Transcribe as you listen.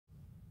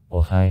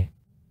or high.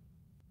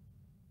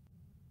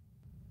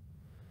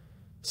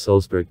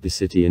 Salzburg, the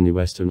city in the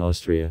western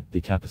Austria,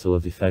 the capital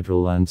of the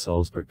federal land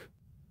Salzburg.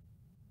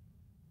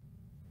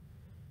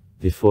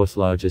 The fourth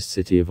largest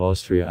city of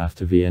Austria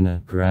after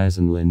Vienna, Graz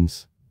and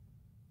Linz.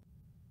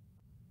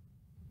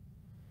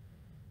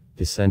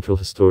 The central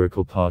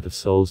historical part of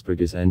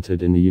Salzburg is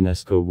entered in the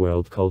UNESCO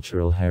World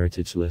Cultural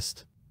Heritage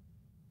List.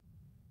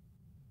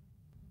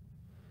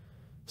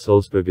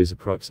 Salzburg is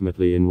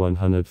approximately in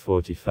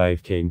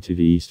 145 km to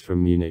the east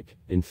from Munich,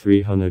 in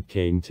 300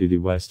 km to the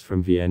west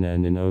from Vienna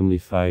and in only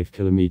 5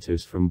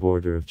 km from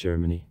border of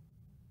Germany.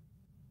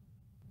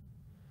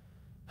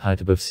 Height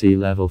above sea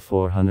level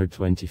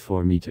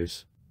 424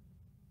 meters.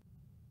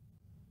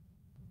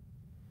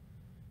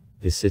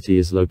 The city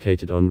is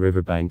located on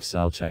riverbank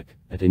Salzburg,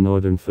 at the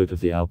northern foot of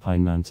the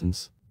Alpine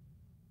Mountains.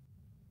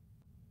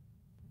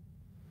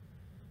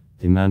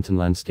 The mountain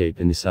landscape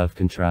in the south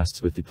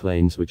contrasts with the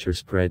plains which are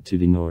spread to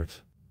the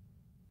north.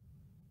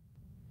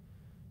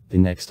 The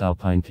next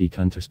alpine peak,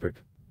 Untersberg,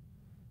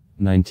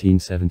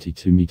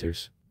 1972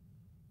 meters,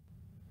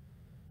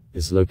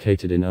 is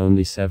located in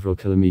only several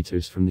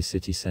kilometers from the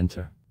city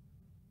center.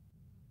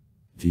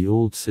 The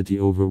old city,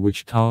 over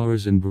which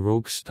towers in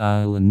Baroque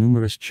style and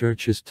numerous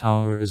churches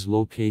tower, is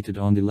located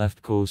on the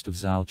left coast of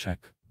Salzburg.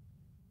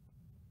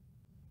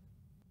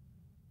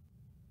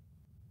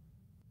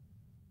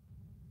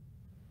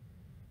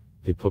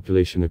 The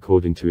population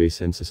according to a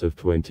census of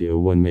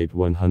 2001 made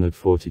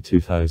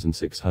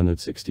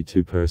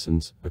 142,662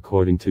 persons,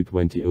 according to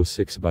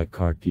 2006 by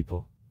card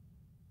people.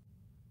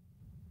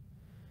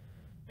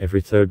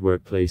 Every third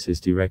workplace is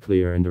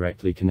directly or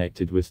indirectly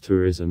connected with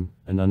tourism,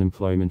 and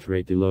unemployment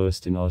rate the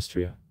lowest in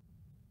Austria.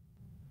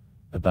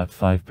 About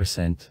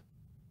 5%.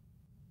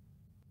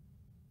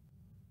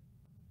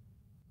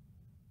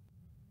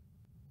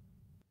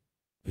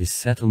 A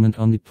settlement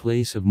on the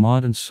place of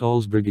modern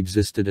Salzburg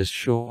existed as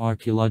show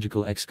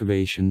archaeological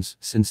excavations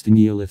since the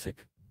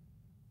Neolithic.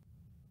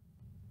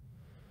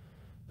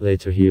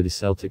 Later here the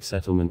Celtic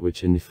settlement,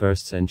 which in the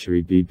 1st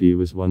century BB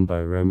was won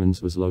by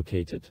Romans, was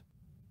located.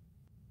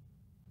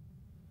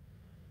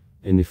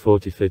 In the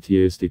 45th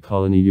years the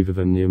colony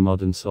Juvavum near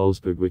modern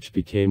Salzburg, which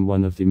became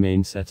one of the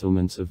main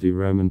settlements of the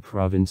Roman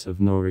province of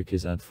Norwich,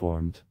 is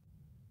formed.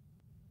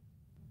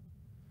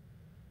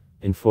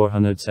 In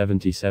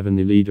 477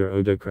 the leader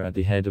Odoacer at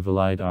the head of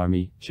allied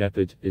army,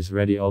 Jeopard, is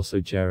ready also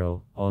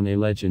Gerald, on a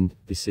legend,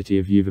 the city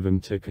of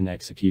Juvavum took and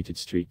executed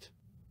Street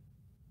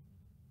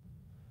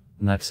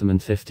Maxim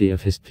and 50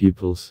 of his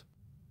pupils.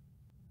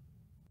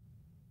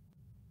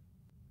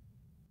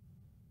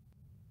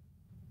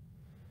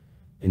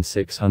 In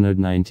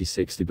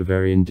 696 the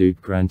Bavarian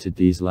Duke granted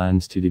these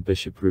lands to the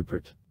Bishop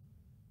Rupert,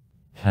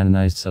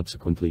 canonized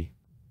subsequently.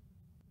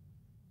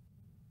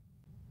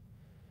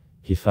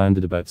 He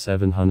founded about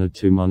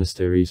 702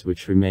 monasteries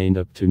which remained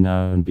up to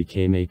now and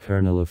became a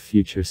kernel of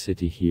future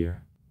city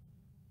here.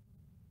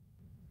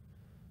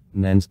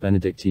 Men's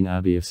Benedictine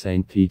Abbey of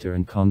St. Peter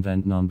and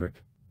Convent Nürnberg.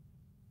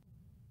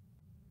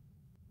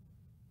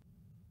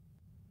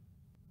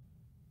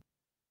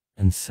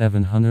 In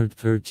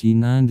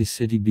 739 the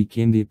city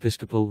became the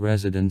episcopal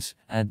residence.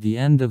 At the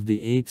end of the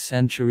 8th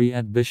century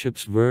at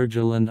Bishops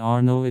Virgil and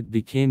Arno it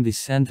became the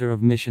center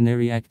of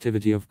missionary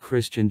activity of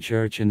Christian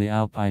Church in the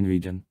Alpine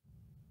region.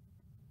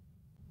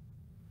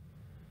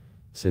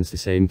 Since the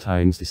same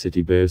times the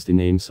city bears the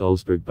name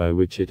Salzburg, by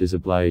which it is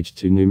obliged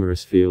to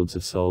numerous fields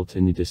of salt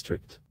in the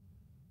district.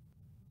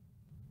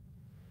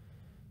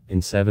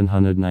 In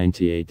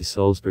 798 the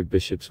Salzburg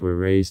bishops were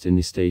raised in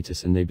the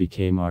status and they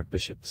became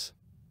archbishops.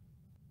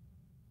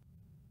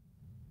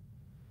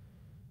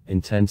 In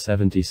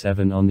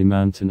 1077 on the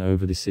mountain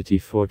over the city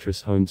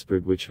fortress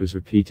Hoensberg, which was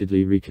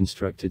repeatedly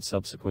reconstructed,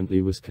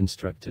 subsequently was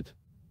constructed.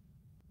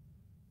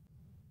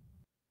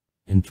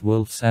 In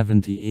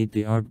 1278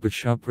 the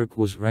archbishopric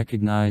was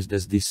recognized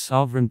as the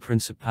sovereign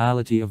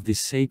principality of the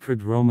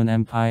Sacred Roman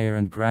Empire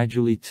and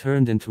gradually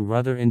turned into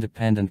rather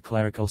independent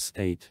clerical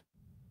state.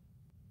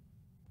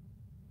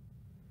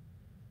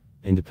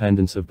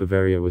 Independence of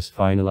Bavaria was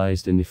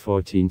finalized in the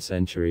 14th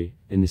century.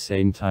 In the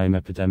same time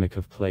epidemic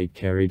of plague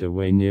carried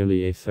away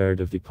nearly a third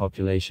of the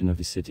population of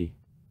the city.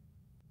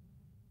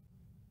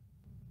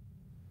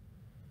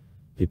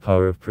 The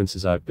power of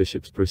princes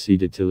archbishops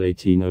proceeded till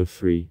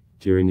 1803.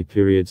 During the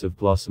periods of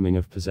blossoming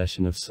of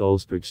possession of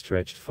Salzburg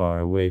stretched far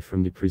away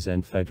from the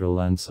present federal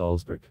land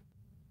Salzburg.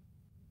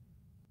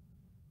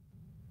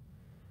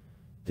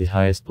 The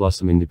highest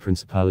blossoming the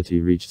principality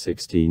reached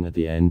 16 at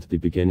the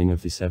beginning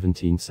of the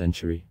 17th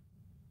century.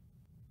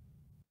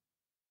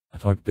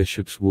 At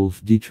Archbishops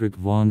Wolf Dietrich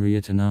von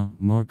Rietenau,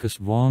 Marcus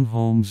von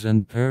Holmes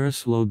and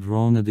Paris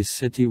Lodrona the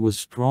city was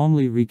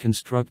strongly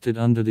reconstructed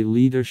under the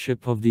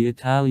leadership of the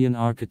Italian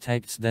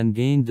architects, then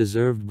gained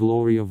deserved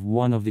glory of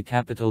one of the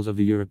capitals of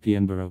the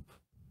European Baroque.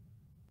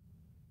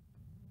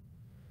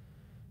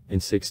 In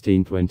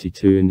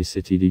 1622 in the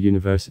city the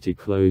university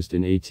closed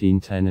in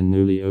 1810 and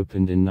newly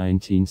opened in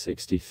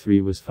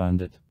 1963 was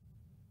founded.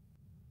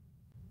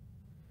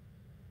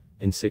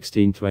 In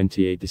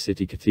 1628 the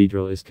city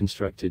cathedral is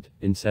constructed.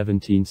 In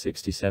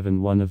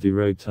 1767 one of the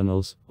road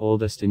tunnels,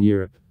 oldest in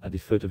Europe, at the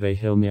foot of a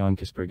hill near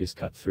Austria is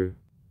cut through.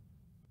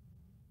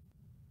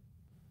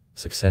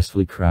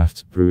 Successfully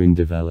craft brewing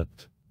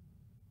developed.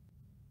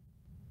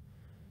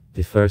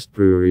 The first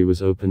brewery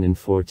was opened in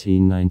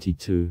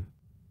 1492.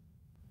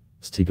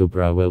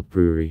 Stiegelbrauwelt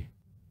Brewery.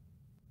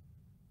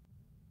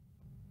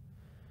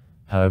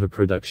 However,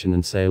 production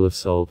and sale of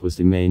salt was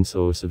the main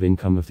source of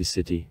income of the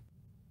city.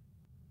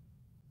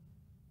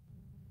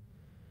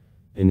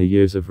 In the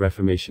years of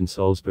Reformation,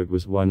 Salzburg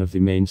was one of the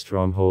main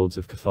strongholds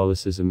of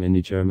Catholicism in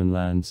the German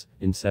lands.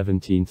 In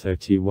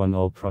 1731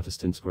 all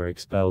Protestants were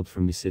expelled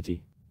from the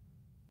city.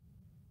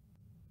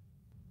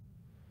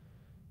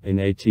 In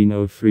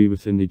 1803,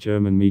 within the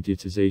German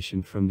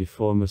mediatization from the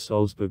former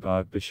Salzburg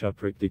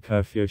Archbishopric, the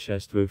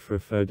Kurfürstentwo for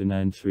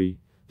Ferdinand III,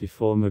 the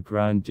former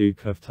Grand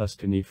Duke of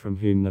Tuscany, from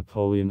whom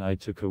Napoleon I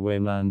took away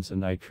lands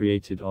and I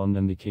created on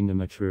them the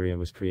Kingdom Etruria,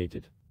 was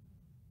created.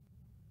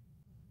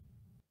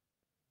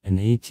 In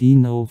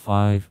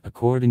 1805,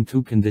 according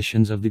to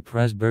conditions of the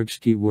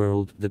Pressburgsky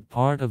world, that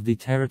part of the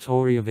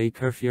territory of a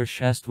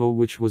Kurfürstentwo,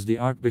 which was the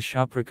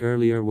Archbishopric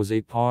earlier, was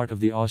a part of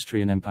the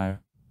Austrian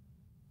Empire.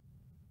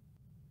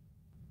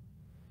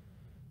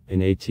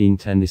 In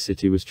 1810 the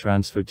city was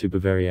transferred to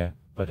Bavaria,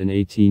 but in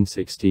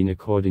 1816,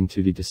 according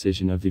to the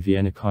decision of the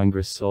Vienna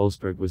Congress,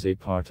 Salzburg was a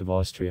part of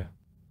Austria.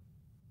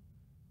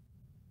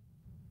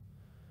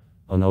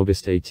 On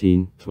August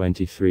 18,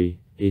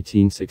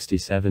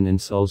 1867 in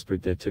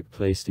Salzburg there took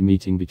place the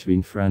meeting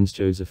between Franz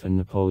Joseph and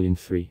Napoleon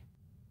III.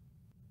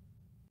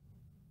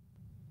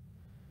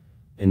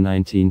 In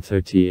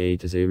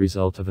 1938, as a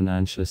result of an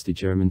Anschluss, the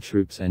German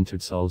troops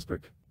entered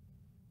Salzburg.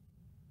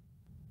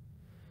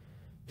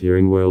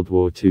 During World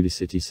War II the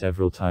city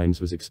several times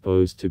was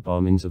exposed to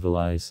bombings of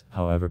Allies,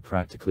 however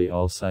practically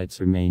all sites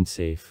remained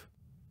safe.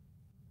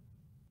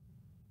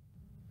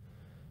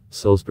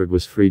 Salzburg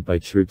was freed by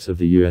troops of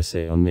the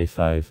USA on May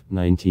 5,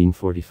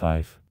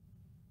 1945.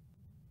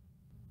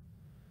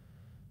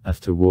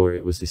 After war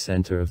it was the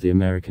center of the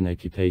American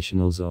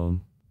occupational zone.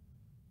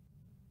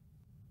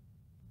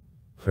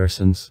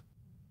 Persons.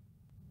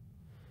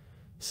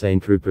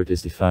 Saint Rupert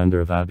is the founder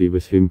of Abbey,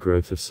 with whom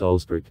growth of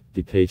Salzburg,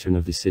 the patron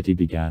of the city,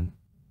 began.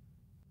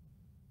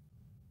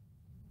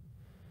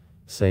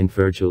 Saint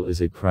Virgil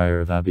is a prior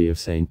of Abbey of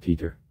Saint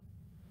Peter.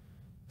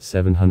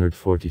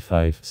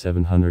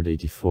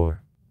 745-784.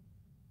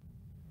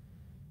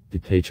 The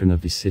patron of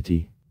the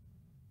city.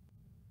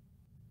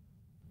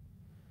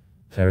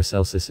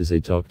 Paracelsus is a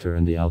doctor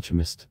and the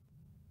alchemist.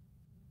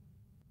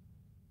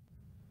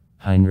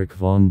 Heinrich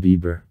von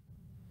Bieber.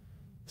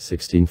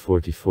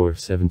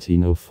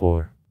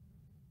 1644-1704.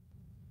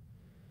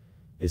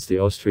 Is the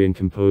Austrian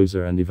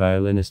composer and the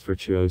violinist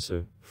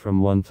virtuoso. From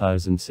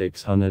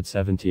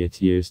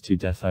 1678 years to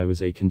death I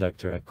was a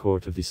conductor at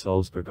court of the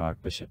Salzburg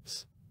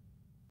archbishops.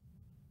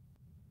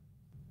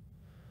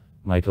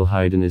 Michael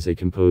Haydn is a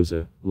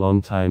composer.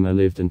 Long time I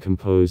lived and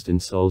composed in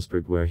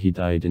Salzburg, where he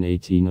died in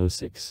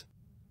 1806.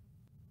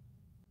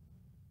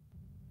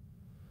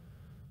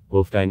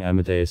 Wolfgang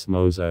Amadeus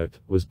Mozart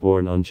was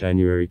born on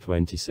January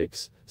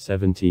 26,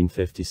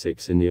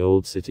 1756 in the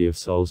old city of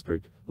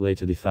Salzburg.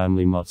 Later the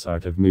family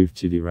Mozart have moved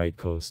to the right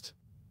coast.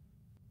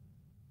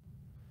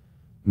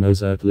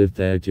 Mozart lived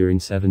there during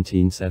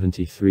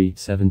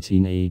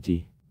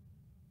 1773-1780.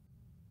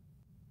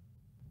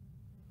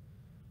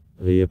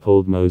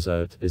 Leopold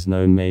Mozart is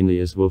known mainly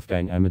as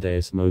Wolfgang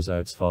Amadeus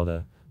Mozart's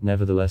father,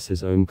 nevertheless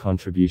his own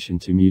contribution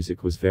to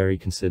music was very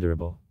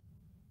considerable.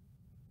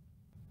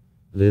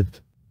 Lived.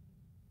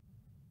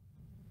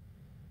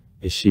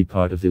 Is she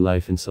part of the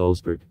life in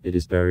Salzburg? It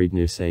is buried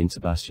near St.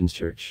 Sebastian's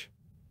Church.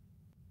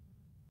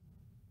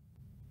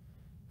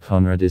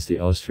 Conrad is the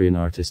Austrian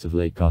artist of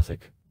late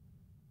Gothic.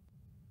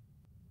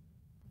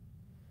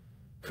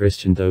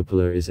 Christian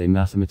Doppler is a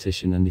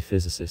mathematician and a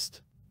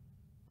physicist.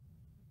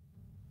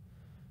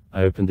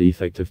 I opened the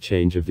effect of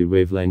change of the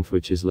wavelength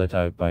which is let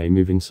out by a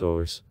moving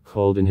source,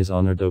 called in his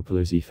honor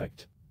Doppler's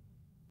effect.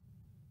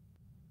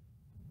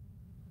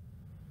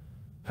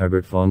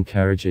 Herbert von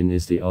Karajan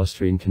is the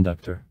Austrian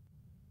conductor.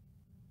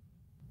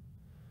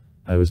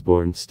 I was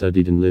born,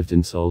 studied and lived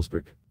in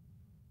Salzburg.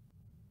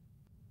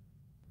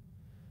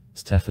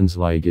 Stefan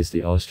Zweig is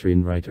the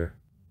Austrian writer.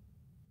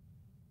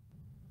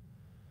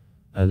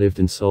 I lived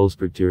in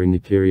Salzburg during the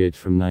period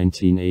from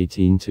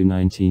 1918 to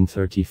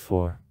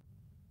 1934.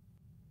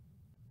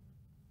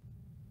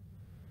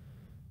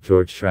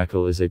 George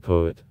Trakl is a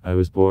poet. I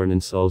was born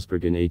in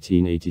Salzburg in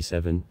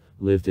 1887,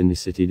 lived in the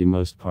city the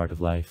most part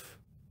of life.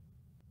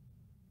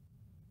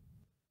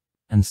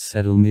 And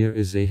Sedlmir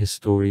is a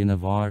historian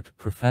of art,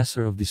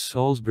 professor of the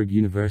Salzburg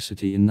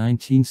University in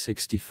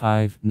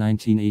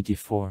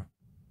 1965-1984.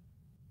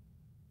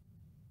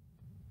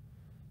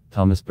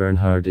 Thomas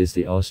Bernhard is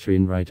the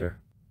Austrian writer.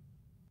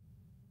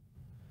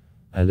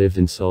 I lived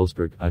in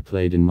Salzburg. I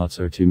played in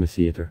Mozarteum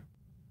Theater.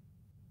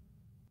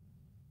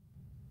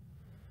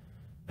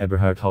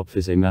 Eberhard Hopf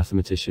is a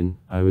mathematician.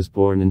 I was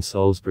born in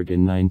Salzburg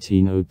in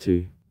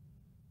 1902.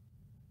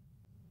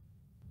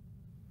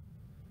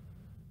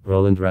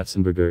 Roland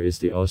Ratzenberger is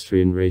the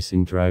Austrian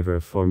racing driver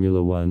of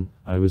Formula One.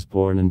 I was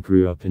born and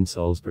grew up in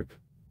Salzburg.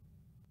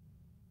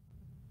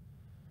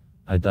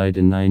 I died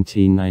in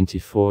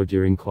 1994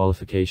 during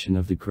qualification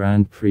of the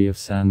Grand Prix of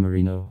San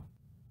Marino.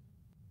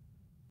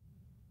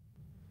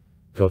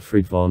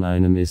 Gottfried von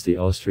Einem is the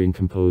Austrian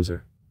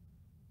composer.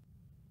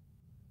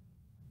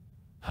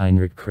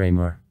 Heinrich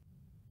Kramer.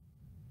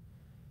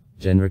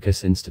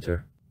 Genricus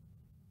Institor.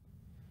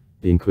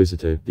 The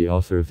Inquisitor, the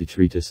author of the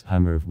treatise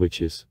Hammer of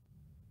Witches.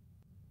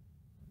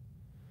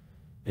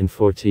 In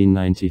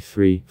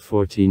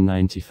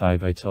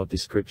 1493-1495 I taught the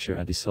scripture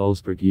at the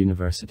Salzburg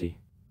University.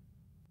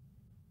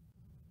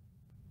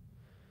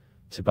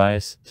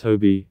 Tobias,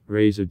 Toby,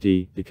 Razor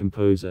D, the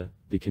composer,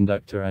 the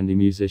conductor and the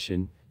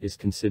musician, is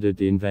considered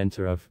the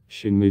inventor of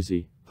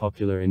Schwungmusik,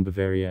 popular in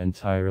Bavaria and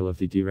Tyrol of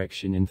the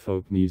direction in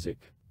folk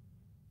music.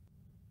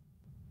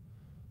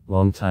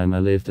 Long time I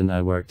lived and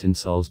I worked in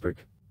Salzburg.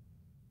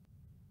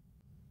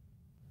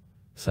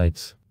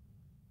 Sights.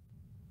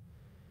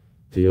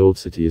 The old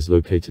city is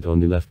located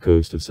on the left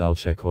coast of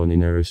Salzburg on a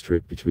narrow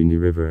strip between the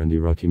river and the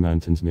Rocky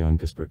Mountains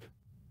Mjønkersberg.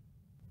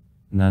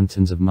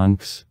 Mountains of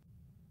monks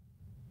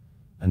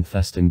and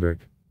Festingberg.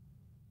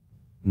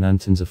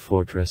 Mountains of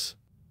fortress,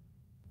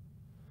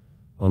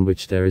 on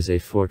which there is a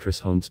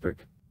fortress Honsberg.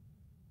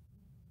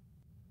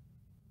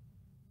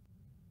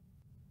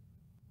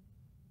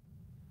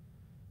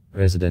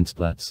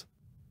 Residenzplatz.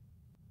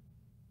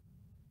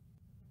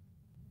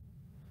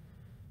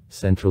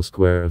 Central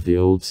square of the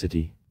old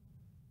city.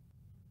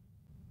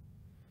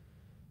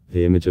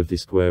 The image of the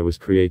square was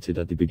created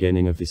at the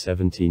beginning of the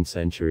 17th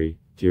century,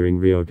 during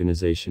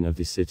reorganization of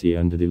the city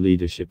under the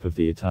leadership of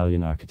the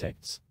Italian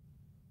architects.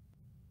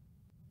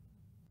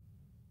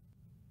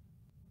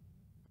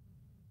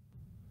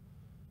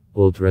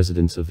 Old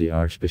residence of the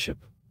Archbishop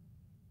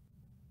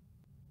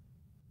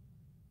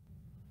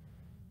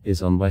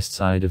is on west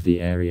side of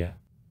the area.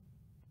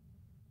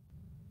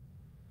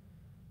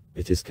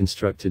 It is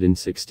constructed in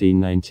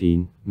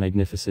 1619,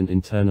 magnificent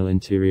internal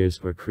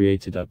interiors were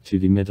created up to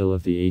the middle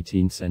of the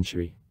 18th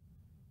century.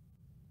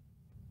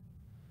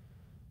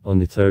 On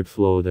the third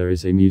floor there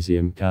is a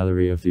museum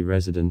gallery of the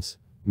residence,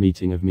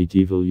 meeting of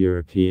medieval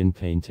European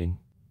painting.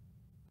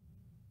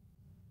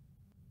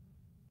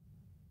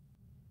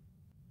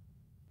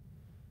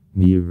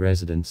 New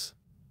residence.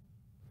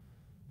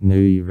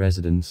 Neue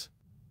residence.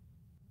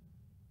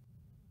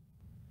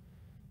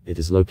 It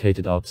is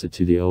located opposite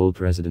to the old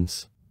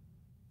residence.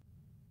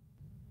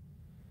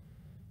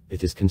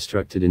 It is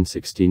constructed in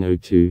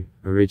 1602,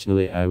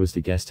 originally I was the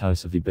guest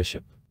house of the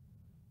bishop.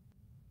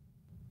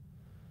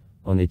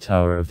 On a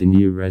tower of the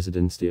new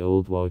residence the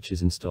old watch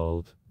is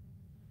installed.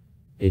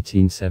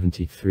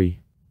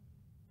 1873.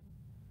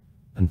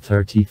 And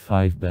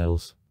 35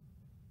 bells.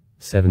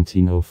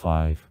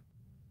 1705.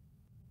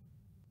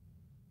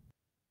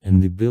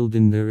 In the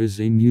building there is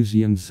a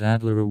museum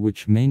Zadler,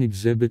 which main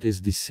exhibit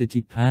is the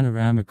city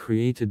panorama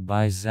created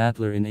by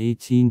Zadler in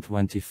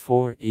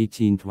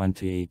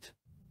 1824-1828.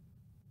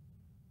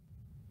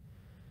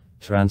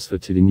 Transfer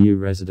to the new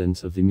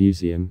residence of the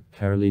museum,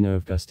 Carolina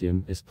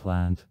Augustium, is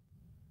planned.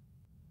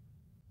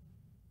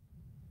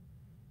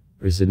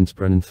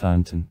 Residenzbrunnen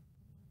Fountain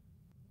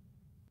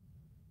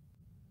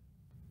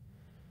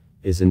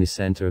is in the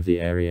center of the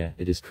area.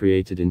 It is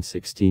created in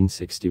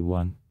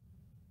 1661.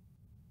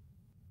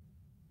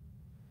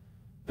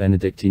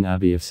 Benedictine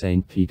Abbey of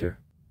St. Peter.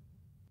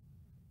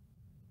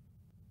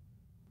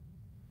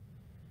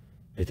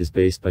 It is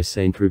based by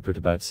St. Rupert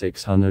about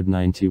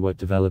 690. What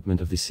development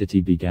of the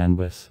city began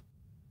with.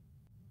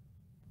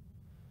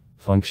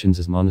 Functions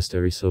as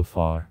monastery so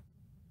far.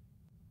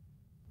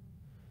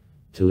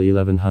 Till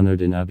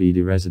 1100 in Abbey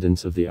the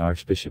residence of the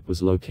Archbishop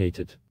was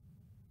located.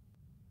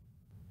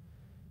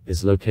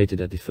 Is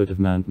located at the foot of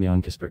Mount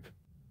Mjønkersberg.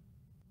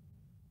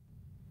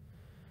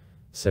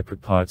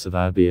 Separate parts of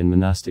Abbey and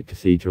monastic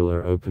cathedral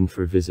are open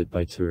for visit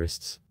by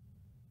tourists.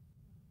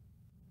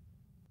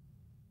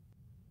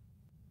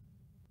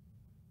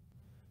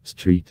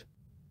 Street.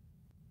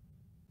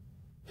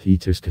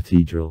 Peter's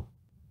Cathedral.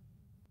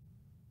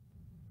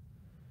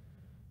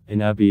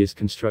 In Abbey is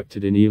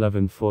constructed in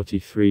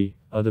 1143,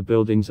 other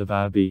buildings of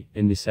Abbey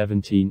in the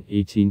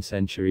 17th-18th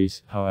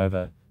centuries,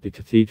 however, the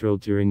cathedral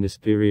during this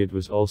period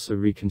was also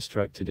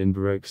reconstructed in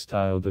Baroque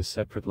style. The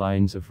separate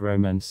lines of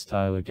Romance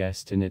style are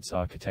guessed in its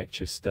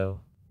architecture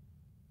still.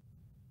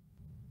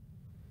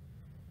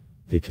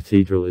 The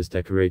cathedral is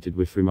decorated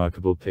with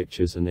remarkable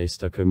pictures and a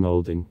stucco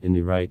molding. In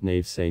the right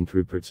nave St.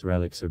 Rupert's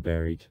relics are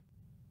buried.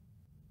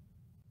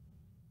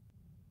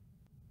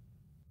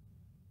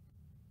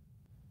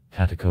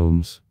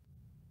 Catacombs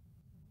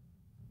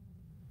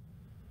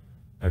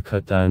are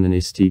cut down in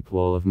a steep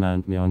wall of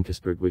Mount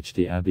Mjønkersberg which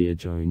the abbey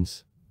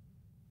adjoins.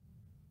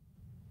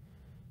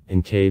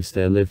 In caves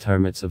there lived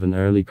hermits of an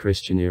early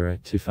Christian era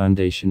to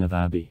foundation of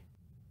abbey.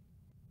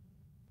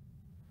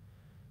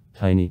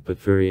 Tiny but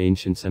very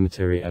ancient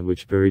cemetery at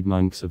which buried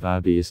monks of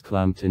abbey is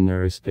clamped in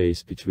narrow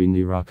space between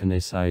the rock and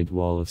a side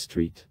wall of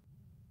street.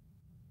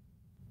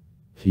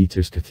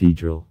 Peter's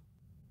Cathedral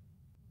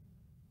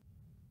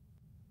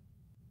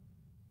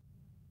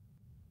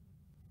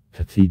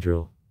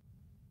Cathedral.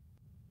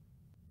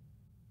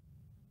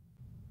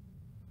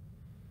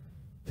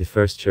 The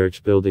first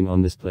church building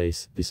on this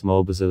place, the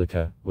small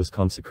basilica, was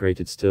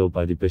consecrated still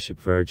by the Bishop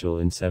Virgil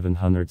in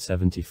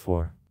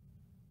 774.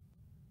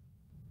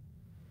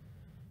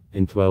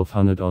 In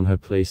 1200 on her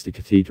place the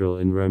cathedral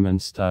in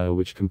Romance style,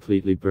 which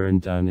completely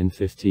burned down in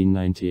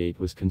 1598,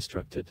 was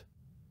constructed.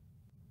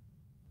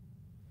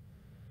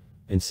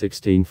 In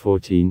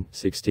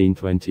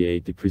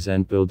 1614-1628 the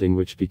present building,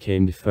 which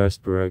became the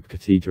first Baroque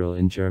cathedral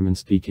in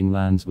German-speaking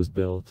lands, was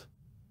built.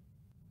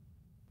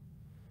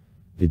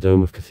 The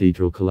dome of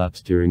cathedral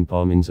collapsed during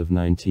bombings of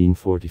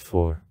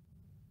 1944.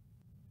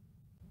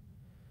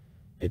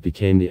 It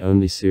became the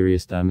only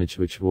serious damage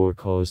which war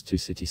caused to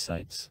city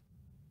sites.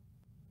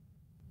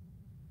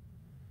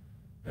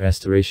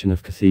 Restoration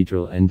of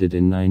cathedral ended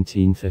in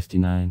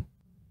 1959.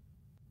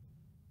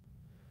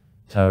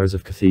 Towers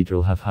of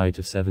cathedral have height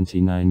of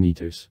 79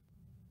 meters.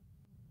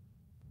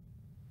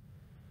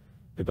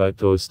 About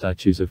those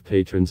statues of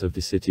patrons of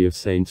the city of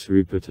Saints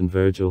Rupert and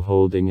Virgil,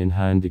 holding in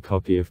hand the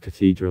copy of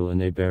cathedral and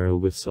a barrel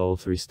with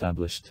salt, are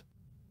established.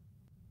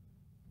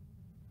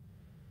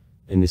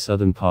 In the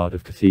southern part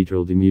of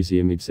cathedral the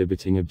museum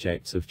exhibiting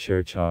objects of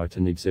church art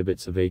and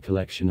exhibits of a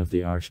collection of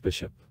the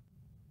Archbishop.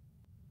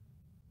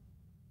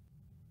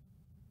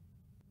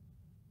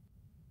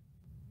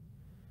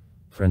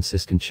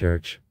 Franciscan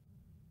Church.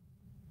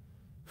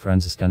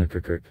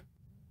 Franziskanerkerk.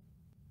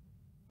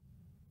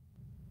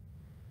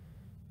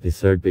 The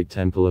third big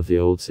temple of the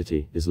old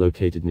city is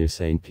located near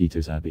St.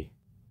 Peter's Abbey.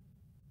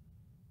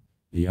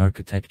 The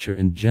architecture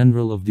in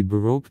general of the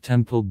Baroque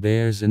temple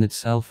bears in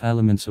itself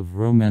elements of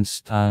Romance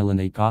style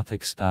and a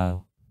Gothic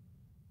style.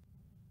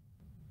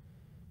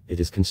 It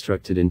is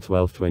constructed in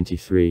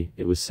 1223,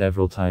 it was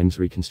several times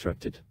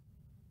reconstructed.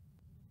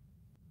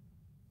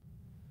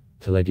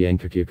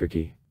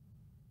 Telegienkerkirkerki.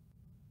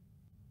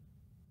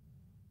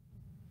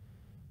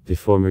 The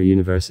former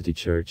University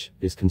Church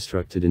is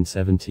constructed in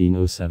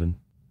 1707.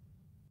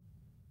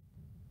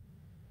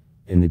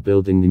 In the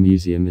building the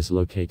museum is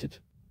located.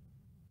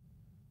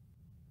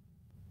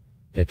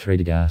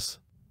 Petradigas.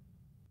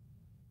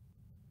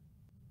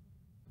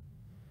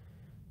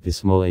 The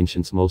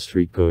small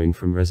street going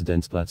from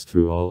Residenzplatz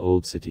through all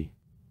Old City.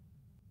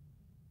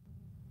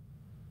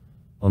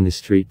 On the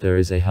street there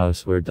is a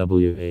house where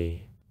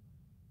W.A.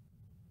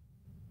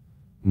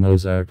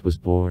 Mozart was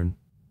born.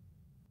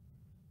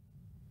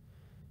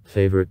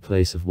 Favorite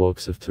place of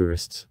walks of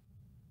tourists.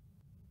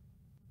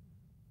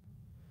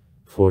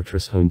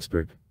 Fortress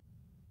Salzburg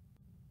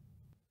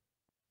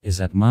is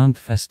at Mount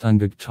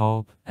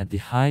Festungberg at the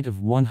height of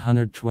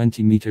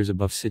 120 meters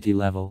above city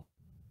level.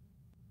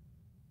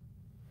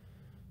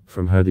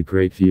 From her the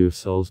great view of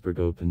Salzburg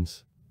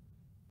opens.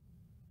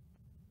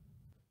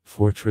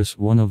 Fortress,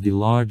 one of the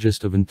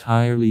largest of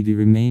entirely the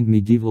remained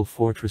medieval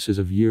fortresses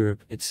of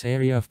Europe, its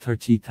area of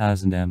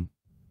 30,000 m.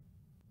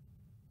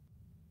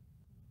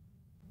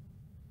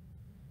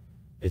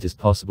 It is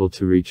possible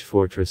to reach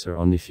Fortress or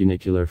on the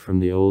funicular from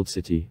the Old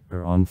City,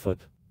 or on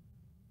foot.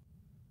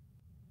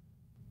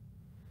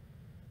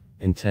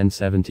 In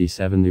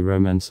 1077 the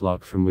Romance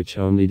lock, from which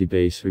only the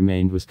base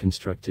remained, was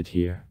constructed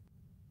here.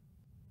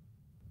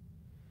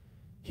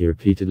 He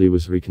repeatedly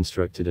was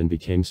reconstructed and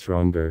became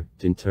stronger,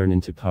 didn't turn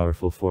into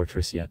powerful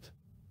fortress yet.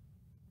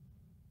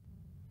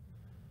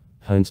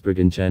 Salzburg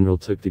in general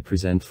took the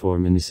present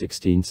form in the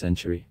 16th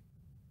century.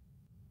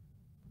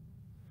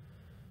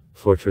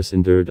 Fortress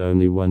endured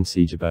only one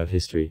siege about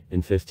history. In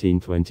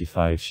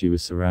 1525 she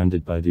was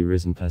surrounded by the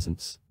arisen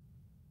peasants.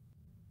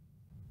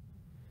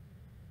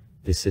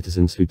 The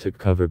citizens who took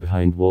cover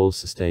behind walls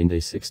sustained a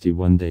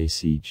 61-day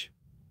siege.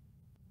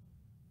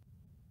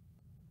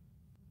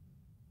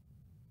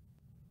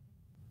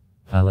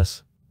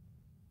 Palace.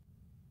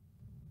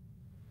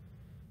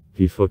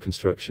 Before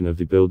construction of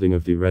the building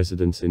of the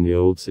residence in the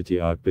Old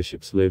City,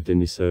 archbishops lived in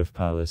the Serf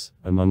Palace.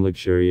 Among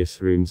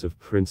luxurious rooms of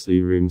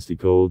princely rooms the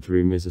Gold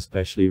Room is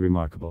especially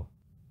remarkable.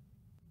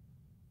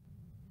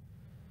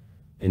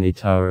 In a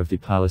tower of the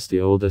palace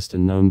the oldest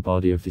and known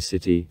body of the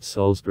city,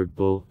 Salzburg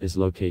Bull, is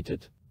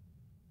located.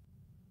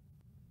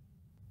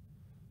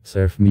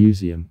 Serf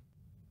Museum.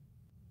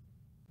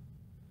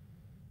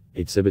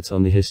 Exhibits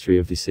on the history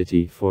of the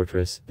city,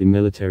 fortress, the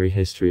military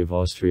history of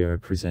Austria are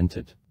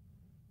presented.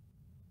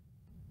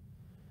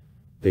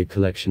 Big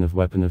collection of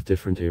weapons of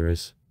different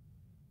eras.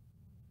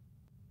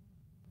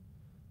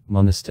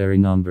 Monastery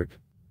Nürnberg.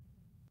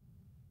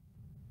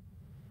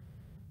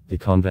 The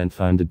convent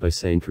founded by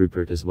Saint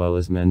Rupert, as well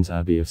as men's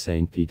abbey of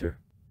Saint Peter.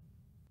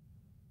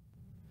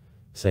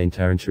 Saint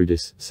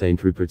Arentrudis,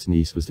 Saint Rupert's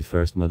niece, was the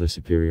first Mother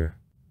Superior.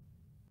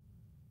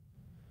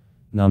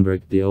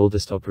 Nürnberg, the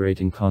oldest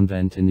operating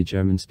convent in the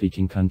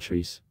German-speaking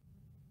countries.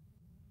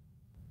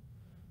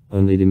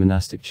 Only the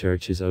monastic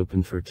church is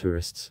open for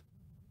tourists.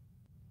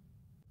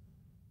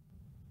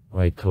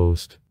 Right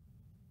Coast.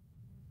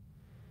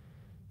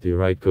 The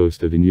right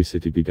coast of the new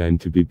city began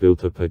to be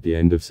built up at the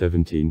end of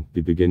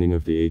the beginning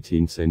of the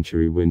 18th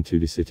century, when to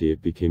the city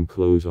it became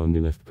close on the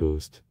left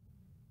coast.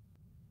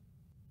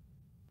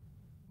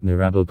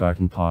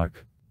 Mirabelgarten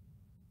Park.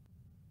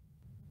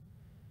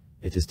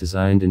 It is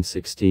designed in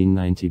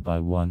 1690 by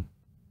one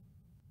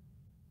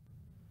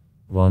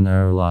von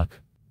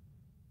Erlach.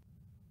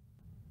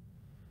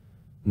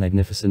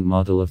 Magnificent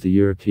model of the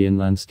European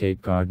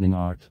landscape gardening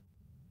art.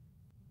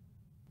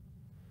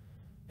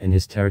 In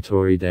his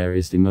territory there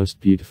is the most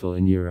beautiful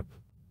in Europe,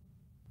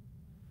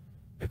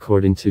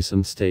 according to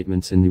some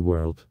statements in the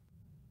world.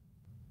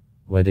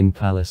 Wedding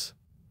Palace.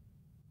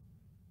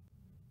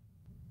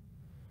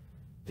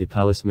 The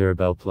Palace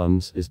Mirabel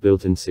Plums is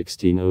built in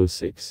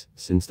 1606,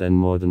 since then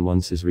more than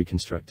once is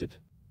reconstructed.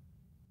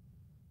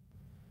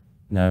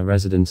 Now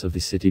residence of the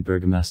city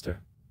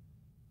burgomaster.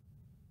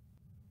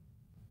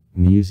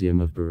 Museum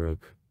of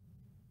Baroque.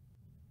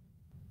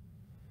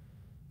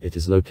 It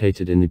is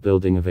located in the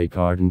building of a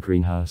garden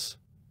greenhouse.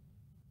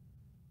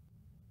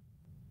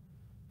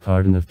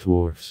 Garden of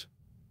Dwarfs.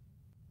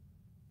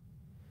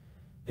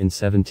 In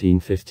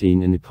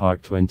 1715 in the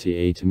park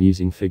 28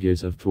 amusing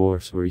figures of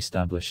dwarfs were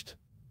established.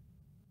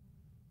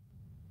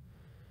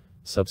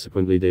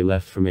 Subsequently they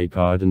left from a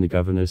garden, the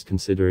governors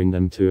considering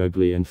them too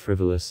ugly and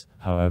frivolous,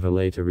 however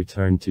later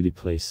returned to the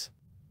place.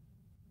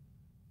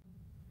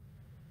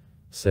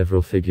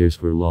 Several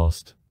figures were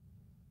lost.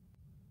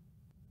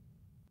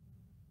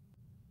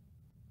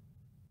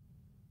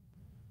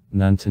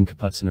 Mountain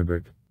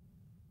Kapuzinerberg.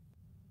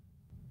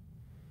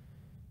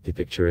 The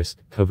picturesque,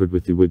 covered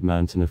with the wood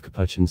mountain of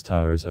Capuchins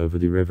towers over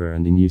the river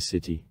and the new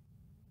city.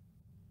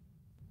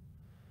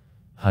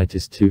 Height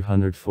is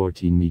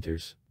 214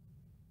 meters.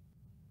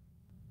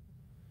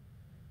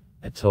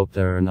 At top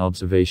there are an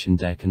observation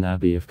deck and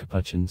abbey of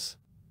Capuchins.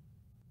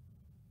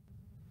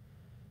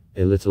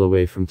 A little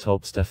away from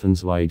top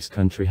Stephansweig's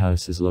country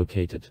house is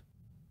located.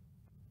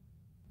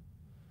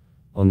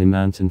 On the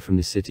mountain from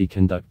the city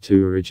conduct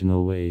two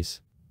original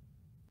ways.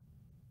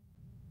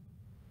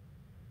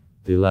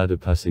 The ladder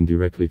passing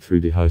directly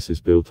through the house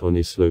is built on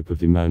a slope of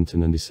the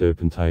mountain, and the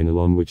serpentine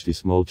along which the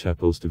small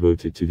chapels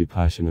devoted to the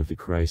Passion of the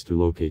Christ are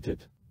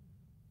located.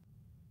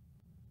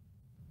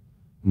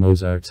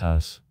 Mozart's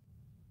house.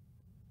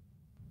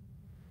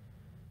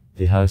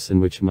 The house in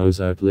which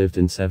Mozart lived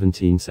in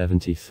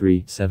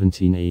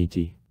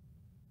 1773-1780.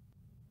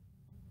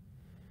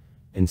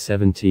 In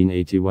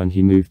 1781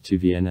 he moved to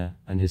Vienna,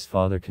 and his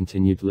father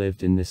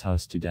lived in this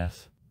house to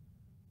death.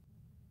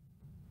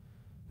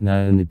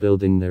 Now in the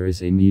building there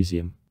is a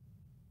museum.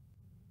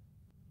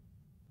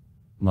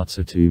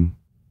 Mozarteum.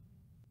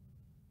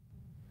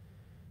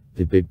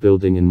 The big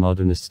building in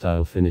modernist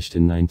style finished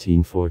in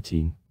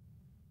 1914.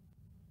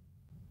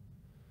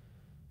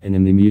 And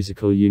in the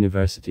musical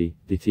university,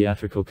 the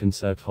theatrical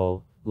concert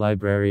hall,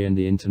 library and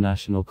the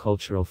International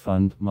Cultural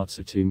Fund,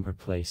 Mozarteum are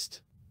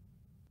placed.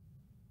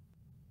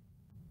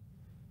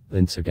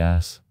 Linzer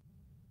Gasse.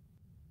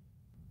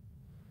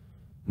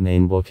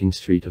 Main walking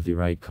street of the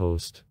right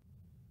coast.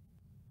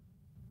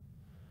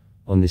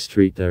 On the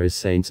street there is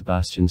St.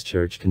 Sebastian's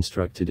Church,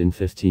 constructed in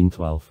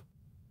 1512.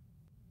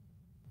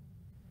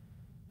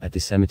 At the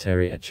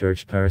cemetery at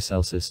Church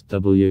Paracelsus,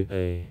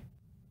 W.A.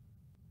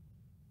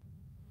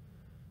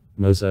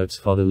 Mozart's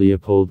father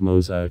Leopold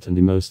Mozart and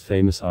the most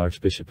famous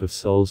Archbishop of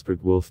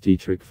Salzburg Wolf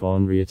Dietrich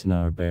von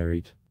Rietenau are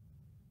buried.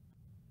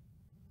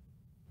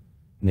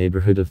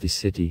 Neighborhood of the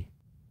city.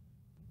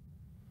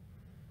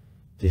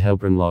 The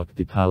Helbronloch,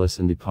 the palace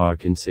and the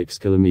park in 6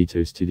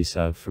 kilometers to the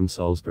south from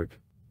Salzburg.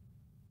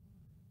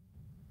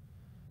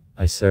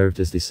 I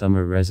served as the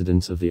summer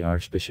residence of the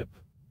Archbishop.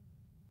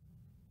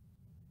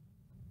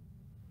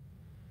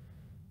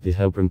 The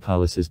Helbron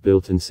Palace is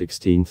built in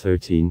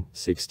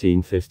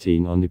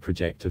 1613-1615 on the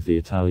project of the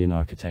Italian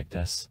architect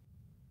S.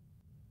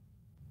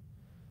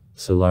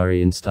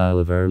 Solari in style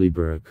of early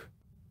Baroque.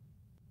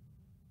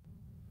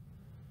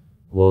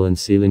 Wall and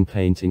ceiling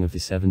painting of the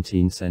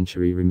 17th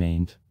century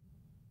remained.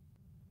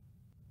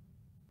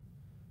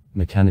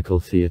 Mechanical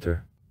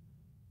theatre.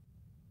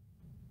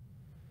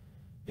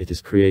 It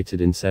is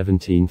created in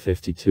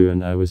 1752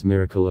 and I was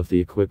miracle of the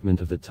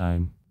equipment of the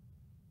time.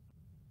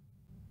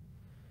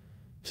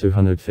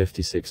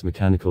 256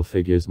 mechanical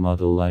figures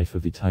model life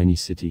of the tiny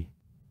city.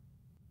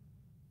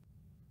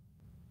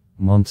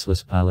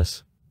 Montcelas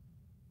Palace.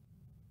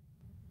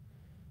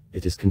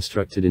 It is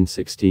constructed in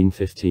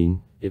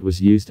 1615, it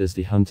was used as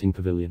the hunting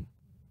pavilion.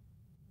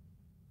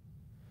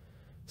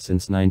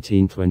 Since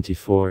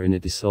 1924 in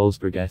it the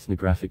Salzburg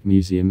Ethnographic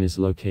Museum is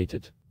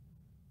located.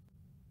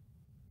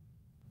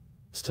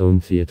 Stone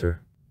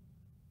Theatre.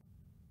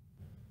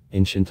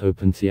 Ancient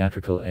open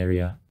theatrical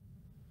area.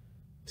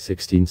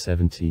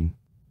 1617.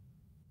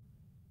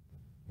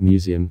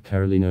 Museum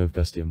Carolino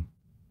Augustium.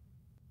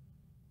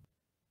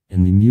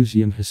 In the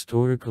museum,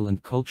 historical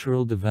and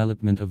cultural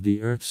development of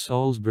the earth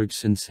Salzburg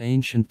since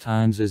ancient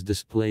times is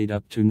displayed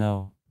up to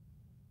now.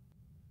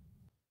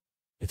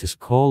 It is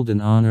called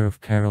in honor of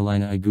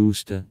Carolina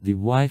Augusta, the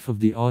wife of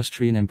the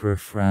Austrian Emperor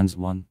Franz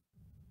I.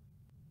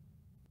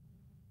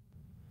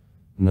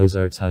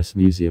 Mozart's House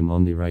Museum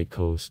on the right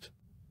coast.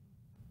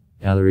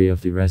 Gallery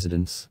of the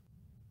Residence.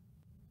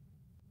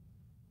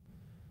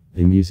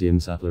 The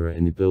museum's Atlara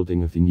in the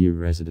building of the new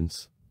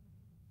residence.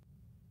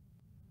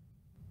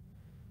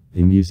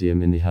 The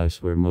museum in the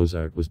house where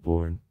Mozart was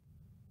born.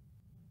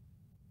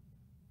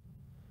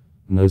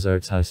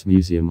 Mozart's House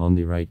Museum on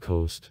the right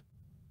coast.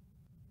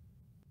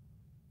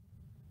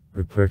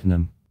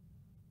 Rupertinum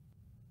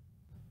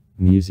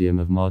Museum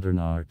of Modern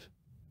Art.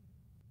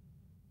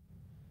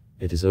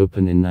 It is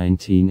open in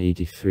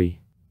 1983.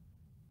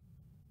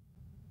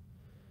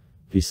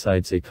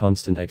 Besides a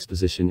constant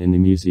exposition in the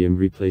museum,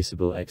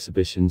 replaceable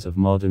exhibitions of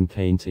modern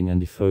painting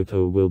and the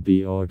photo will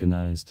be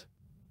organized.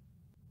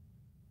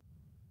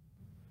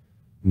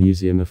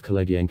 Museum of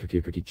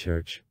Kollegienkerkirche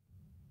Church.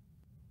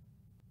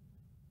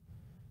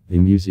 The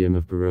Museum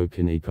of Baroque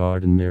in a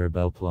Garden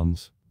Mirabelle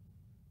Plums.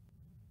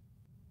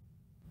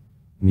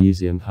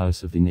 Museum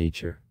House of the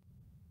Nature.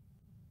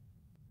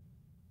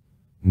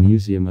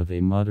 Museum of a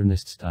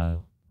Modernist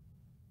Style.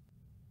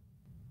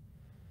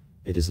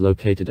 It is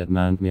located at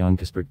Mount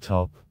Mjonkesberg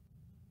Top.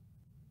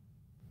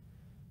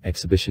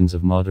 Exhibitions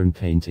of modern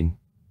painting.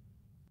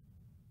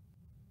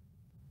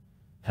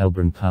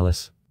 Helbrunn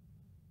Palace.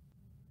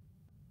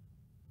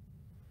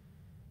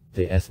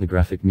 The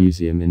Ethnographic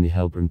Museum in the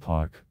Helbrunn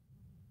Park.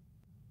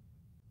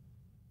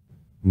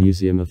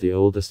 Museum of the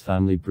oldest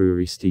family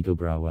brewery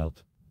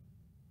Stiegelbrauwelt.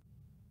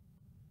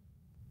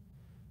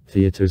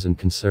 Theaters and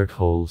concert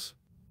halls.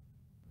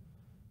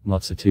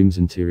 Mozarteum's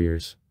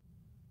interiors.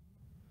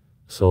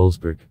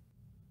 Salzburg.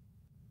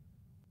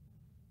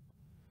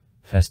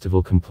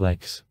 Festival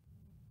complex.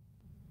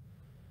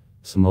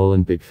 Small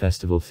and big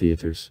festival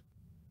theaters.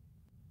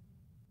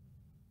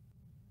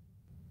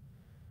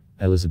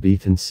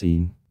 Elizabethan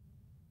scene.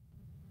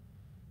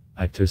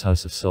 Actors'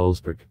 House of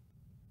Salzburg.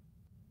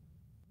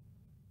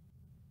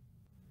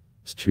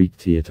 Street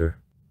theater.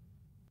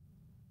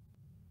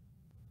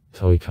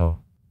 Toiko.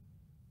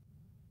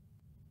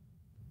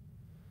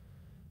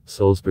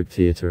 Salzburg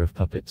Theater of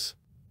Puppets.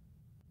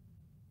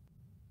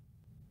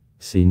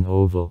 Scene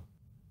Oval.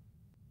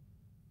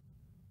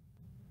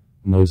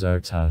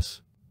 Mozart's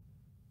House.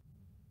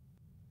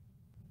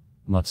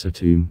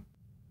 Mozarteum.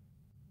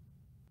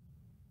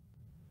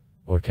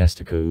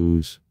 Orchestica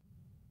Ooze.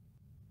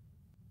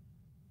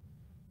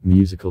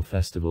 Musical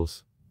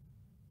festivals.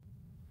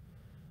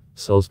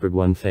 Salzburg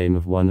won fame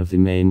of one of the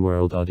main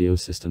world audio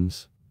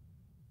systems.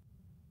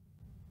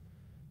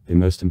 The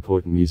most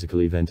important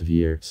musical event of the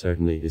year,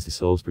 certainly, is the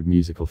Salzburg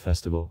Musical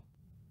Festival.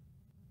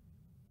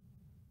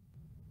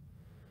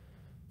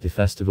 The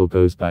festival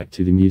goes back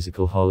to the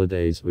musical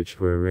holidays which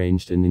were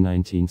arranged in the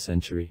 19th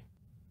century.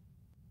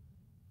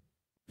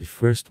 The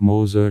first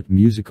Mozart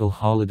musical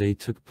holiday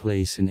took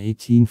place in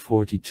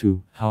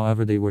 1842,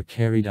 however they were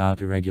carried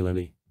out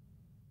irregularly.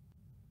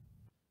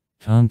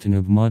 Counting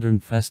of modern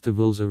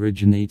festivals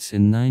originates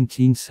in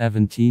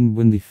 1917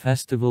 when the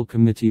festival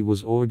committee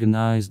was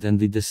organized and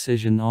the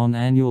decision on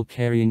annual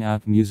carrying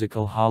out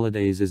musical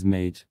holidays is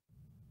made.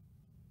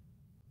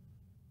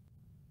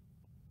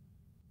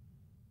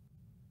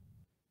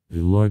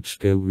 The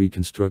large-scale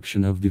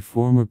reconstruction of the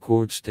former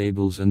court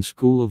stables and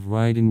school of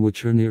riding,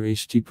 which are near a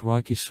steep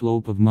rocky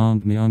slope of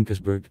Mount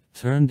Mjonkesberg,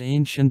 turned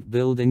ancient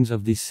buildings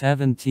of the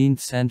 17th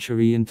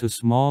century into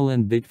small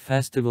and big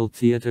festival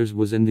theaters,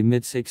 was in the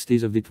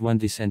mid-60s of the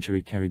 20th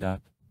century carried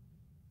out.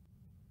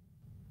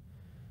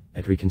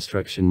 At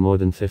reconstruction, more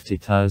than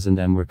 50,000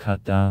 m were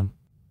cut down.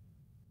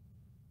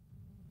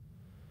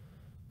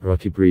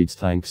 Rocky breeds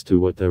thanks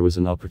to what there was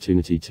an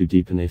opportunity to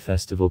deepen a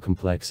festival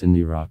complex in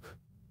the rock.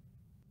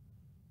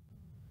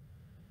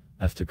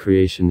 After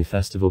creation, the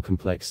festival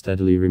complex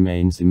steadily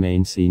remains the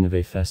main scene of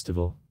a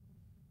festival.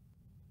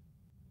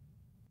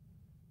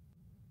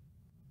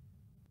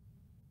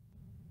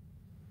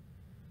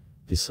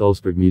 The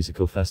Salzburg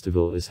Musical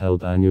Festival is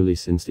held annually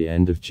since the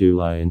end of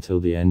July until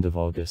the end of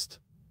August.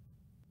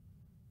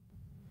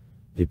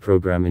 The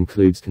program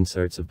includes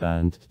concerts of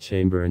band,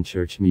 chamber and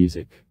church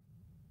music,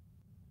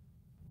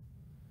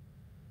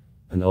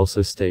 and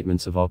also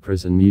statements of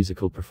operas and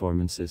musical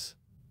performances.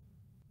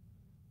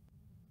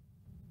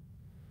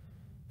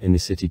 In the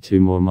city,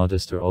 two more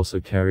modest are also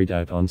carried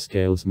out on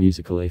scales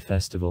musical a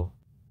festival.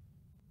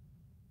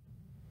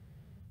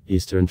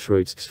 Easter and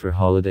Troitsks for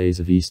holidays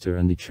of Easter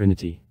and the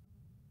Trinity.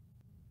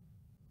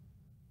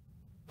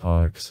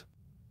 Parks.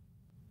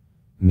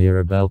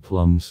 Mirabelle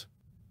Plums.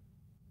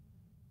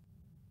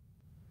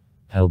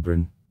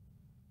 Helbrunn.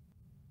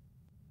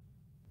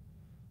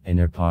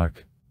 Inner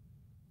Park.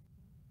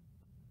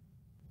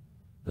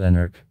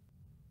 Lennerk.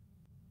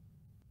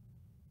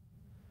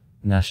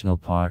 National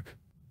Park.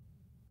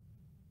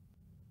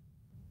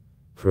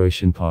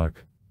 Croatian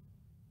Park.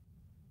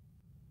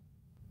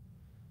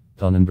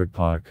 Donnenberg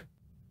Park.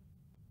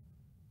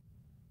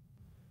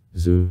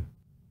 Zoo.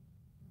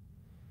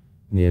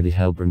 Near the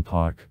Helbrunn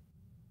Park.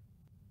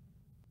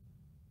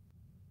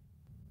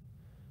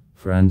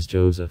 Franz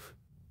Joseph.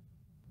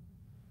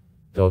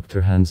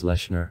 Dr. Hans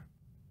Lechner.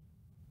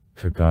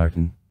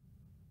 Kergarten.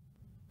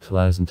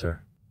 Klausentor.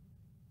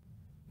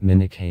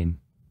 Minnigheim.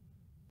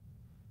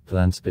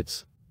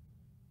 Glanspitz.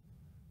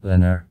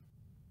 Lenner.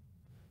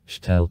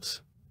 Stelz.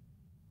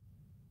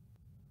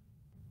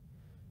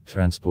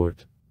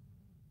 Transport.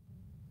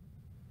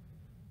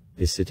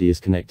 This city is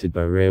connected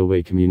by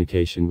railway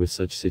communication with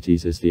such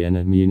cities as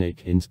Vienna,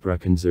 Munich,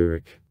 Innsbruck and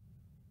Zurich.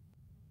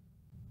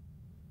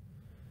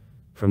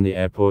 From the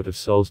airport of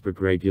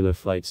Salzburg, regular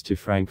flights to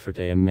Frankfurt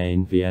am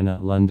Main, Vienna,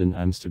 London,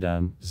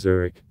 Amsterdam,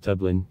 Zurich,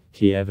 Dublin,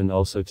 Kiev, and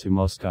also to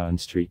Moscow and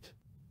St.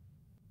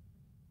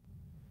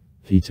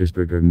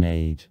 Petersburg are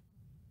made.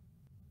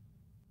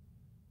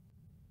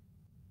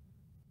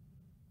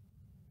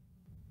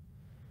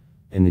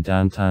 In the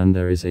downtown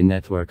there is a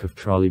network of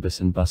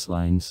trolleybus and bus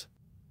lines.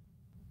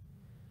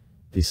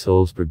 The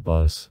Salzburg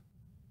bus,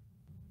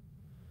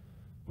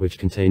 which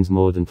contains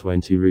more than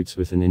 20 routes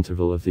with an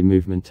interval of the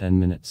movement 10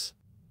 minutes.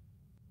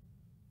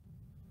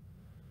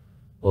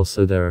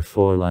 Also there are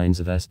 4 lines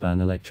of S-Bahn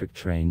electric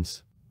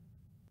trains.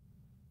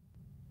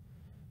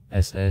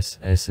 SS,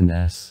 S and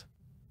S.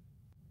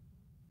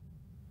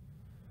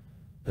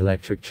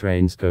 Electric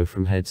trains go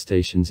from head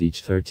stations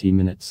each 30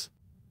 minutes.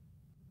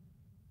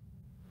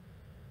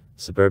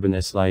 Suburban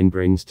S-Line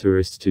brings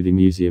tourists to the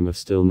Museum of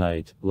Still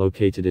Night,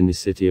 located in the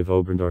city of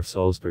Oberndorf,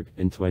 Salzburg,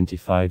 in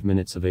 25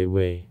 minutes of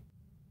away.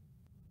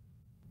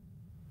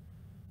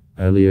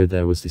 Earlier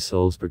there was the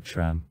Salzburg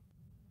tram.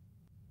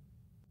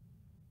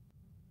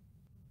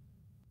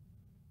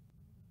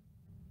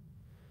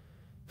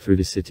 Through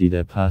the city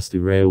there passed the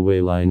railway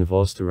line of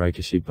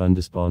Österreichische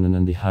Bundesbahnen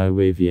and the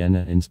highway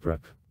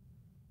Vienna-Innsbruck.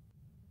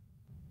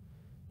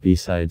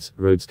 Besides,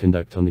 roads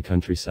conduct on the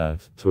country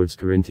south, towards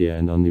Carinthia,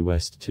 and on the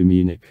west to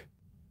Munich.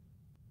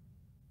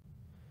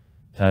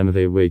 Time of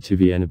away to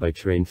Vienna by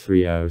train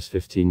 3 hours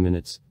 15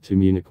 minutes, to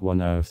Munich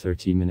 1 hour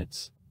 30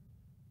 minutes.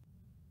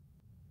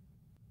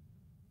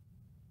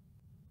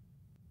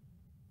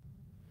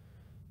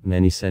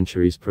 Many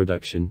centuries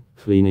production,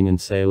 cleaning and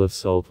sale of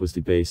salt was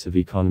the base of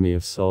economy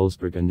of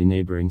Salzburg and the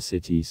neighboring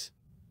cities.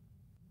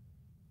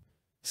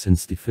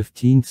 Since the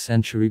 15th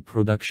century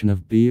production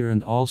of beer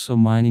and also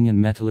mining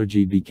and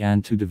metallurgy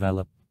began to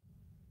develop.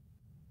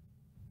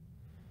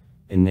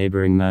 In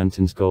neighboring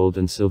mountains gold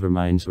and silver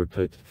mines were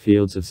put,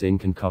 fields of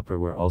zinc and copper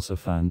were also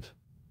found.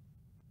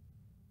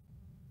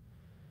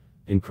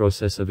 In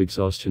process of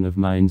exhaustion of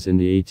mines in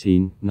the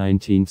 18th,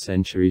 19th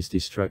centuries, the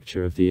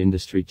structure of the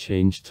industry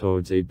changed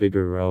towards a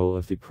bigger role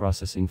of the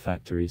processing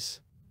factories.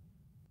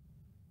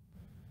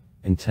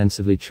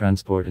 Intensively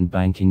transport and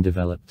banking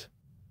developed.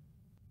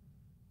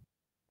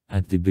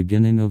 At the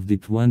beginning of the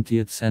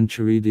 20th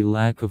century, the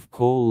lack of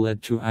coal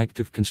led to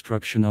active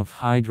construction of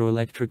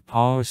hydroelectric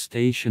power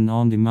stations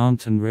on the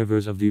mountain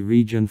rivers of the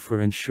region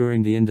for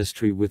ensuring the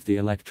industry with the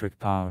electric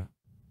power.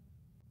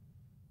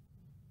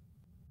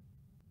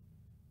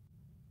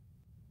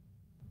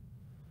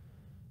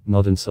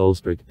 Modern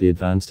Salzburg, the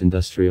advanced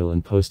industrial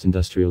and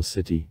post-industrial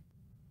city.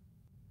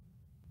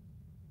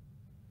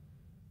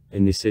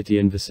 In the city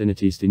and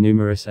vicinities, the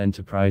numerous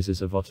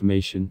enterprises of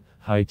automation,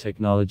 high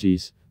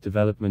technologies,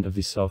 development of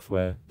the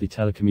software, the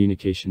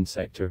telecommunication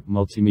sector,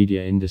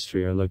 multimedia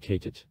industry are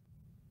located.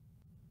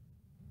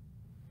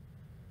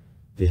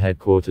 The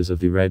headquarters of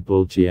the Red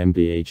Bull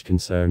GmbH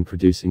concern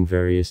producing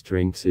various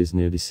drinks is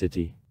near the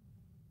city.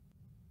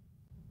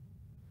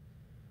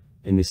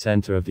 In the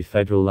center of the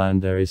federal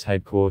land there is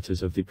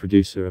headquarters of the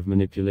producer of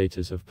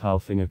manipulators of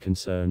Palfinger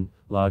concern,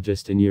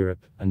 largest in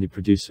Europe, and the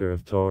producer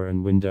of door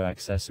and window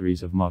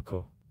accessories of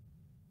Mako.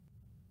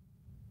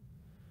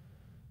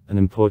 An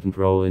important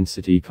role in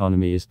city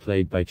economy is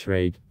played by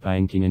trade,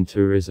 banking and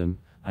tourism.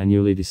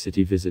 Annually the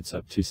city visits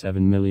up to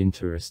 7 million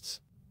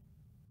tourists.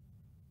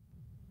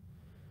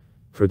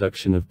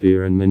 Production of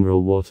beer and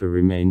mineral water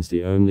remains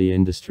the only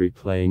industry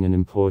playing an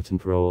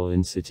important role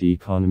in city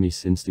economy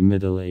since the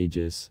Middle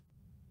Ages.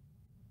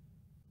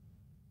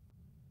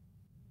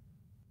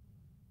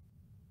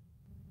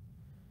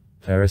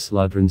 Paris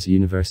Loudrain's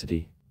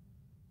University.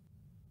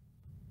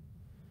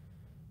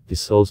 The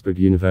Salzburg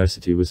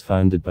University was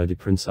founded by the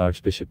Prince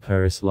Archbishop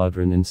Paris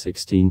Loudrain in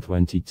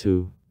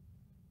 1622.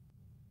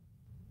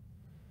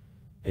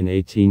 In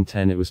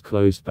 1810 it was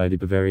closed by the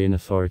Bavarian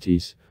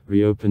authorities,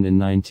 reopened in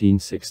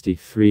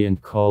 1963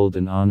 and called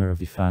in honor of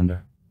the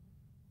founder.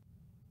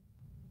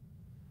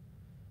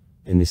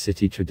 In the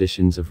city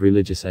traditions of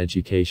religious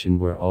education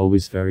were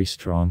always very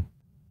strong.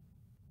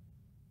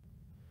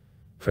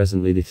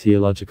 Presently the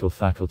theological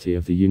faculty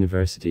of the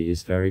university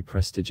is very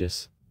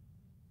prestigious.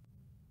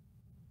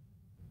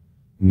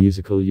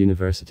 Musical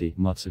University,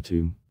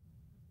 Mozarteum.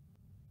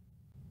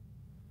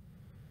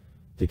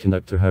 The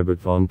conductor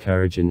Herbert von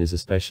Karajan is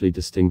especially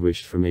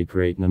distinguished from a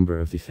great number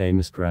of the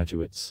famous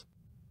graduates.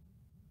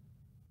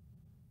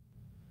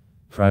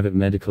 Private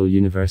Medical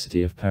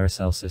University of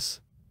Paracelsus.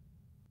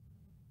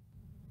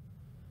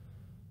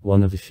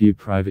 One of the few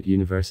private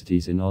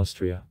universities in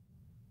Austria.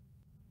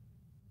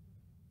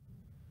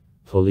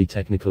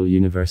 Polytechnical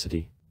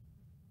University.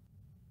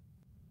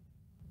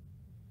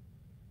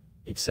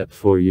 Except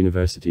 4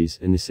 universities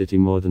in the city,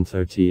 more than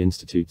 30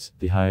 institutes,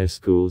 the higher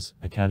schools,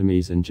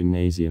 academies and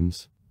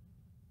gymnasiums.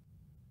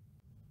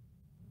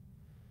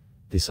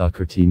 The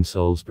soccer team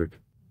Salzburg.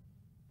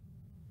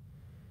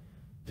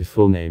 The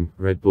full name,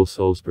 Red Bull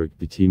Salzburg.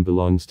 The team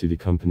belongs to the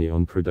company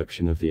on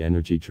production of the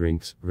energy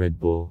drinks, Red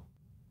Bull.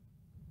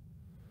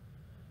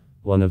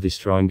 One of the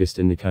strongest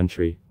in the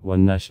country,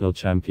 won national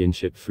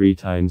championship 3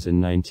 times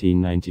in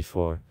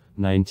 1994,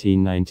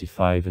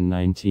 1995 and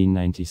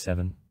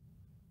 1997.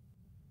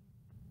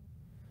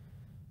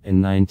 In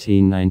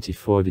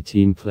 1994 the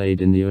team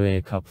played in the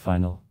UEFA Cup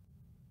final.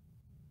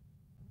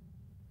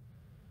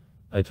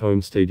 At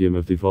home stadium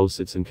of the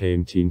Volsitz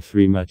came team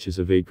 3 matches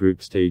of a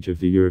group stage of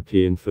the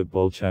European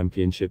Football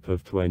Championship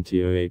of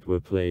 2008 were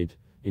played,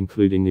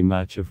 including the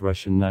match of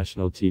Russian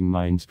national team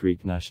Mainz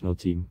Greek national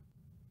team.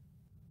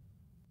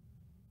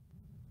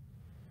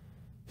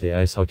 The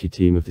ice hockey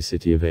team of the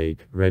city of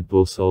Hague, Red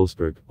Bull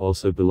Salzburg,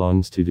 also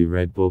belongs to the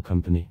Red Bull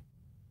Company.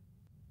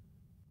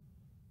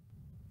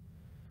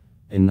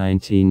 In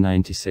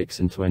 1996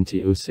 and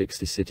 2006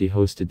 the city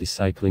hosted the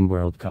Cycling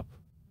World Cup.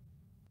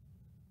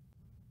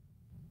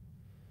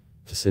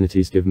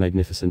 Facilities give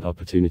magnificent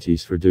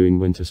opportunities for doing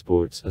winter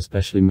sports,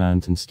 especially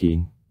mountain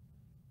skiing.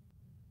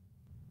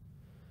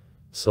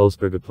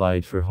 Salzburg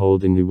applied for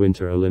holding the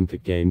Winter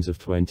Olympic Games of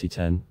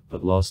 2010,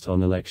 but lost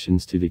on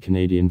elections to the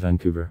Canadian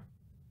Vancouver.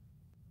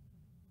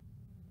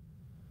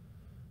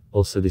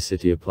 Also the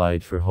city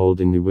applied for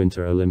holding the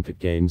Winter Olympic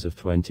Games of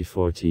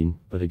 2014,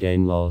 but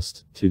again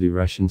lost, to the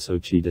Russian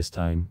Sochi this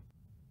time.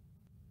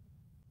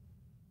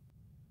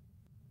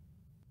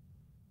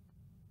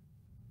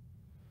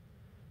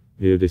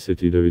 Near the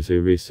city there is a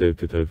race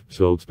circuit of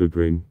Salzburg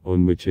Ring,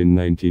 on which in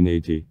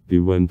 1980, the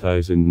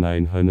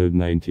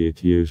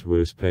 1998 years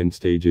were spent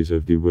stages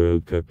of the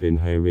World Cup in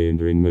highway and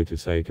ring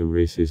motorcycle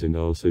races and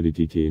also the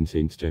TT and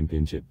Saints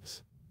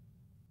Championships.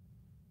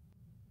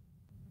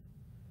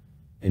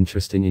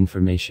 Interesting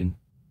information.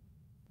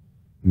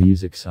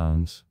 Music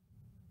sounds.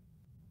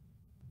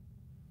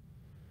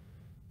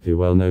 The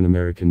well-known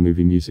American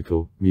movie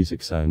musical,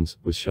 Music Sounds,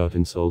 was shot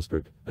in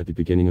Salzburg. At the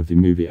beginning of the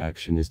movie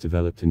action is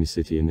developed in the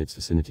city and its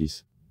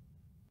vicinities.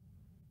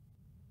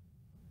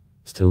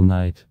 Still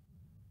Night.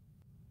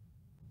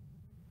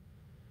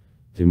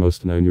 The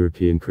most known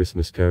European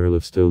Christmas carol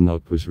of Still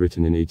Night was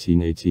written in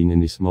 1818 in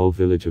the small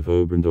village of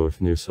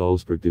Oberndorf near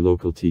Salzburg. The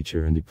local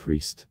teacher and the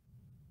priest.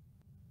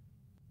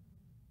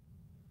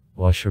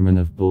 Washerman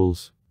of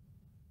Bulls.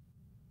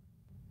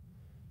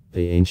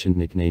 The ancient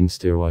nickname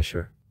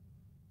Steerwasher.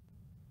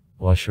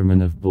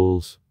 Washerman of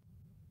Bulls.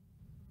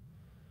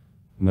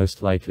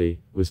 Most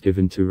likely, was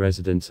given to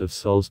residents of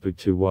Salzburg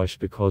to wash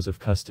because of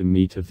custom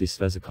meat of the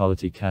Sveza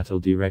quality cattle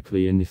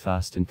directly in the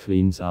fast and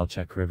clean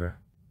Zalchak River.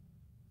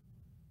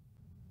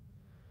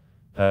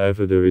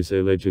 However, there is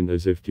a legend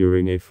as if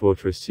during a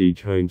fortress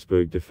siege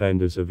Heinsberg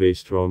defenders of a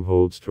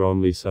stronghold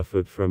strongly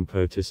suffered from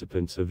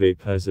participants of a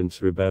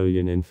peasants'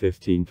 rebellion in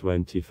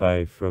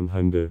 1525 from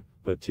hunger,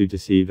 but to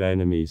deceive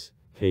enemies,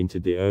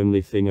 painted the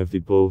only thing of the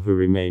bull who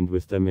remained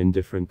with them in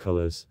different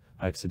colors,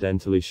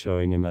 accidentally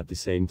showing him at the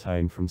same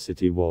time from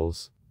city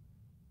walls.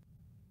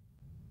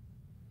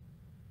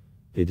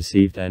 The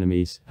deceived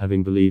enemies,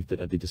 having believed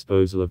that at the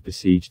disposal of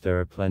besieged there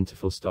are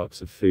plentiful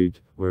stocks of food,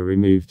 were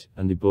removed,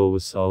 and the bull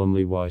was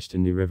solemnly washed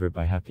in the river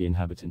by happy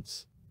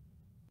inhabitants.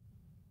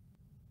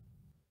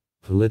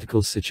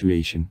 Political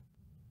situation.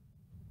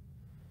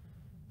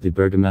 The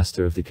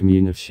burgomaster of the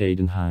commune of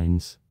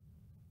Schadenheinz.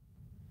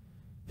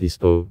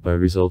 Dispo, by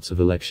results of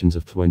elections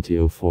of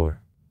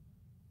 2004.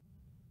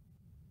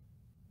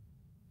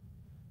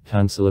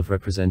 Council of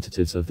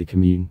Representatives of the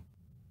Commune.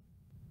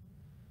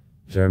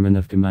 German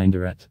of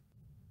Gemeinderat.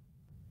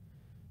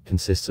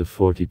 Consists of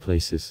 40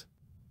 places.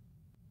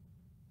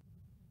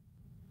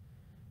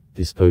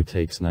 Dispo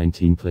takes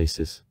 19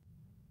 places.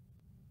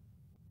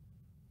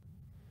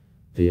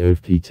 The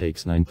OFP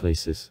takes 9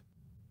 places.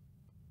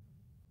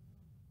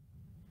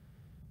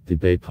 The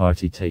Bay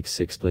Party takes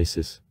 6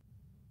 places.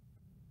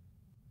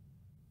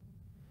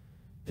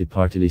 The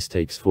Party List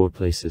takes 4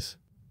 places.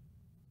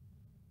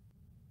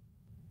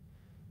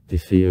 The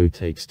FIO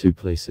takes 2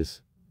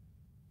 places.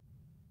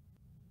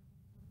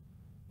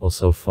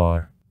 Also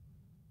far.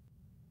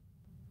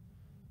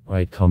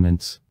 Write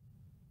comments.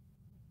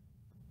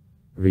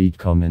 Read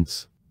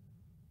comments.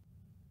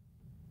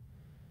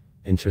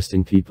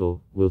 Interesting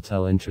people will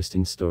tell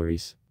interesting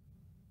stories.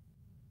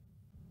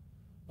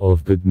 All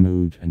of good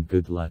mood and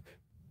good luck.